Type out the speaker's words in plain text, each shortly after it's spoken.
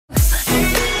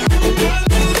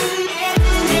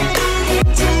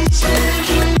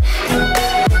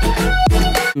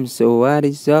So what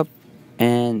is up?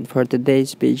 And for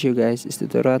today's video guys, is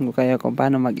tuturuan ko kayo kung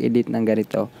paano mag-edit ng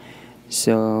ganito.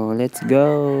 So let's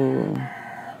go!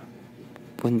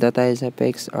 Punta tayo sa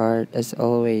PICSART. As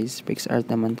always, PICSART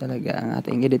naman talaga ang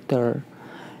ating editor.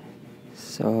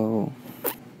 So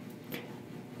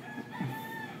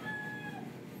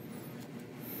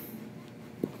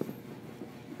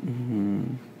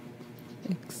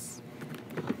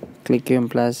click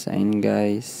yung plus sign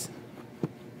guys.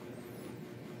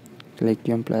 Click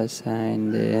yung plus sign,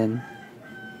 then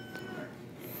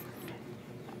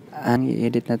ang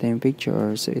i-edit natin yung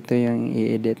picture. So ito yung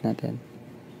i-edit natin.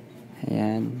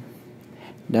 Ayan,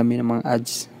 dami ng mga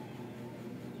ads.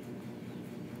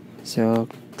 So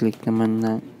click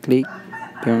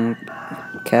yung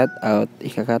cut out,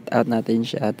 ika-cut out natin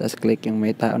siya, tapos click yung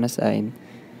may tao na sign.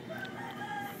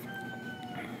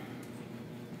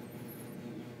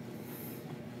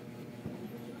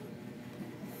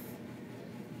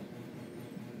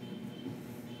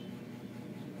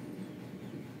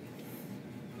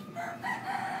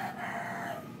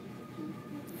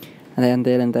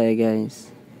 Antay lang tayo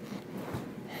guys.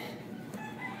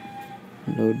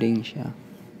 Loading siya.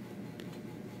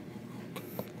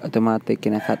 Automatic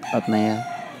kina-cut out na yan.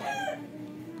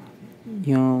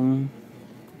 Yung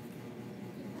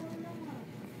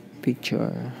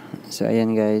picture. So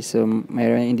ayan guys. So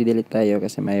mayroon hindi delete tayo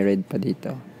kasi may red pa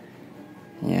dito.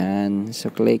 Ayan.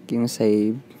 So click yung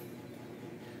save.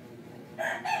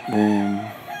 Boom.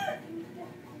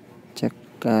 Check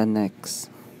next.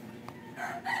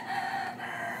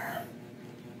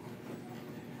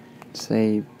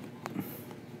 Save.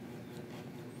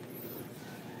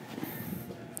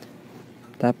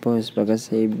 Tapos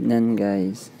pagka-save nan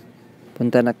guys,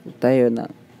 punta na tayo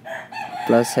na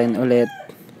plus sign ulit.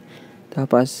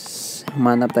 Tapos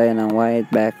humanap tayo ng white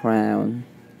background.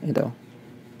 Ito,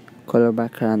 color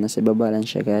background, nasa ibaba lang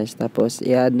siya guys. Tapos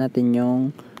i-add natin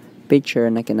yung picture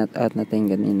na kinat out natin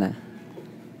kanina.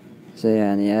 So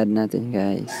yan, i-add natin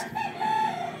guys.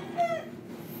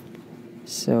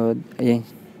 So ayan.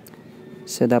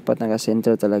 So dapat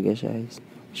naka-center talaga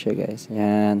siya guys.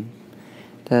 Yan.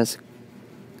 Tapos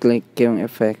click yung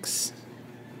effects.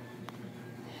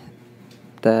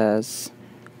 Tapos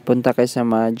punta kayo sa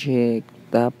magic.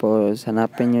 Tapos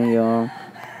hanapin nyo yung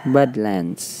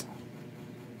badlands.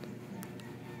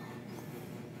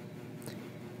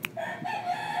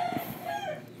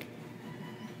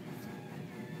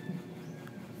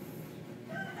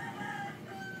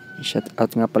 Shout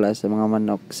out nga pala sa mga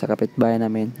manok sa kapitbahay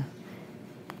namin.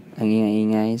 Ang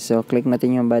ingay-ingay. So click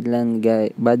natin yung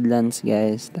badlands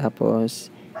guys. Tapos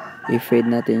i-fade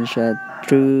natin siya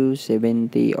through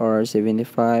 70 or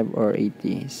 75 or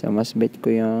 80. So mas bet ko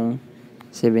yung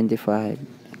 75.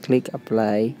 Click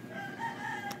apply.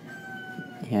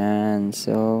 Yan.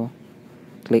 So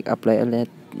click apply ulit.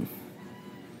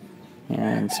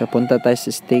 Yan. So punta tayo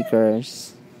sa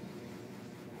stickers.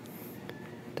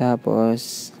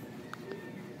 Tapos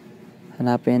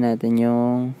hanapin natin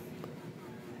yung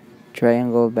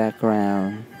triangle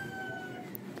background.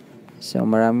 So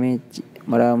maraming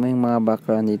mga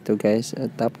background dito guys.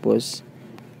 At tapos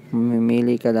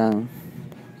mamimili ka lang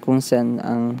kung saan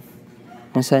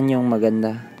yung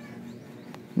maganda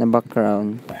na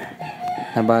background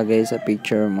na bagay sa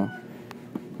picture mo.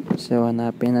 So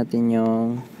hanapin natin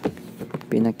yung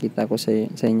pinakita ko sa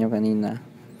inyo kanina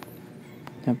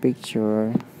na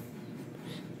picture.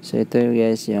 So ito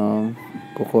guys yung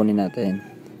kukunin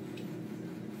natin.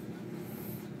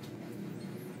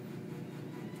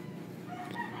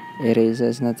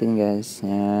 Erase natin guys.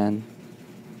 Yan.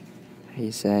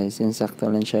 Resize. Insakto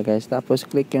lang siya guys. Tapos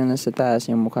click yung nasa taas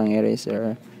yung mukhang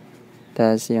eraser.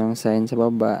 Tapos yung sign sa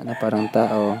baba na parang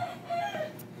tao.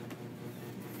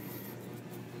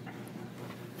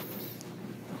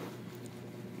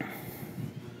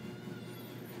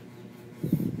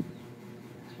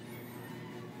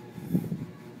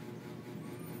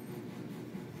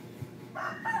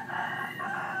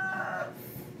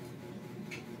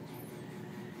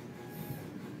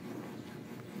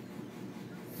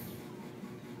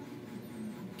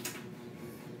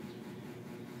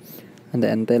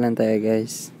 Antay lang tayo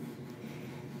guys.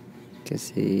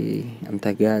 Kasi ang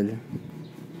tagal.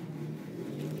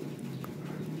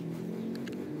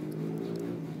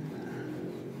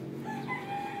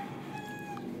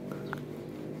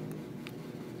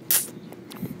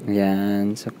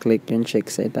 Yan. So click yung check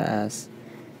sa itaas.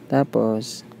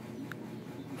 Tapos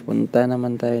punta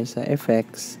naman tayo sa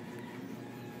effects.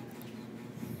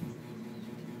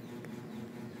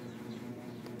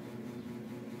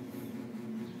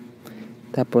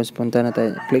 Tapos punta na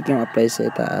tayo, click yung apply sa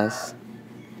itaas.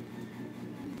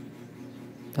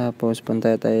 Tapos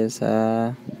punta tayo sa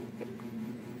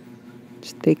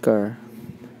sticker.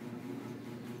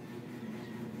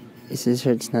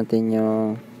 Isi-search natin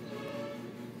yung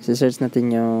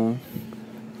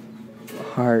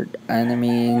heart,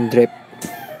 drip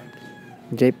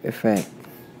effect.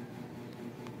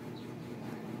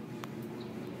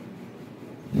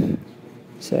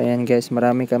 So ayan guys,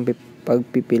 marami kang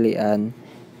pagpipilian.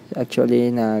 Actually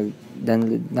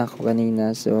nag-download na ako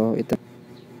kanina, so ito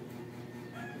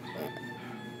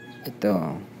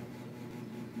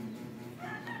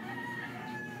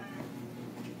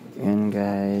yan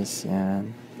guys,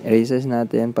 yan erase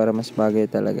natin para mas bagay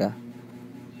talaga.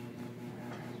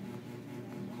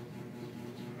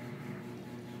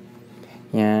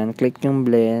 Yan, click yung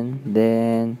blend,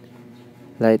 then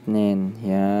lightning.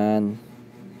 Yan.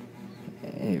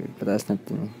 Pataas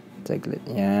natin. Saglit.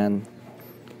 Yan.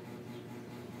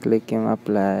 Click yung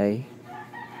apply.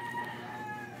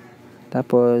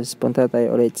 Tapos, punta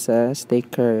tayo ulit sa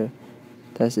sticker.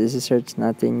 Tapos, isi-search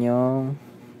natin yung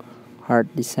heart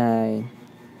design.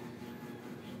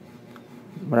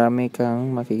 Marami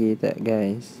kang makikita,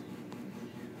 guys.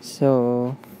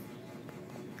 So,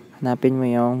 hanapin mo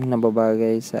yung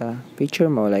nababagay sa picture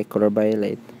mo, like color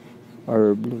violet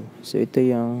or blue. So, ito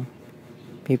yung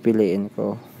pipiliin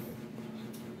ko.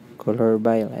 Color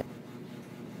violet.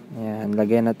 Ayan,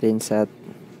 lagyan natin sa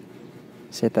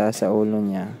taas sa ulo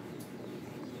niya.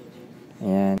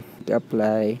 Ayan,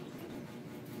 apply.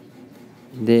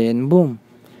 Then, boom.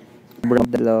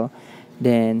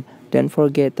 Then, don't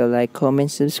forget to like,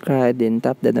 comment, subscribe, then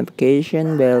tap the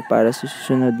notification bell para sa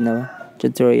susunod na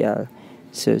tutorial.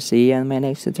 So, see you on my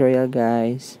next tutorial,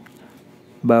 guys.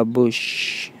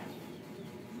 Babush!